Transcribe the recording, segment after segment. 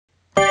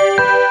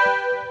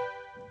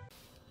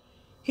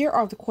Here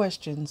are the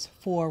questions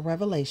for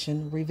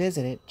Revelation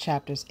Revisited,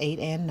 chapters 8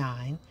 and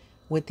 9,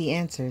 with the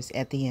answers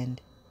at the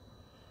end.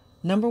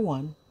 Number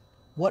 1.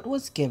 What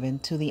was given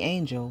to the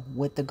angel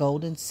with the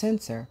golden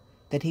censer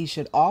that he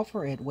should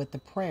offer it with the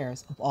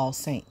prayers of all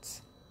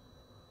saints?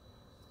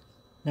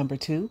 Number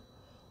 2.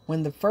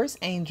 When the first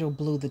angel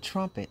blew the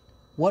trumpet,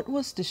 what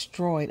was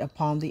destroyed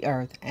upon the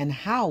earth and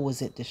how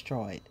was it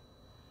destroyed?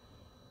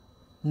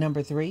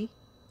 Number 3.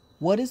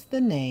 What is the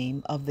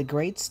name of the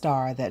great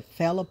star that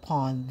fell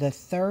upon the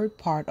third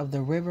part of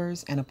the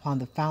rivers and upon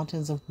the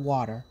fountains of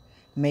water,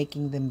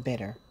 making them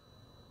bitter?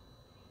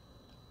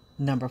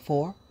 Number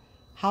 4.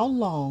 How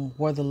long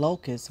were the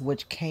locusts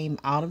which came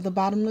out of the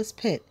bottomless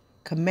pit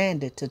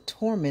commanded to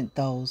torment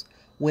those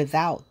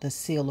without the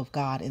seal of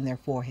God in their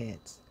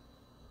foreheads?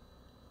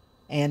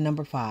 And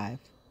number 5.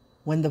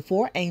 When the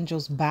 4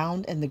 angels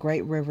bound in the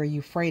great river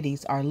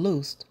Euphrates are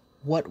loosed,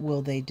 what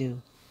will they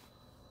do?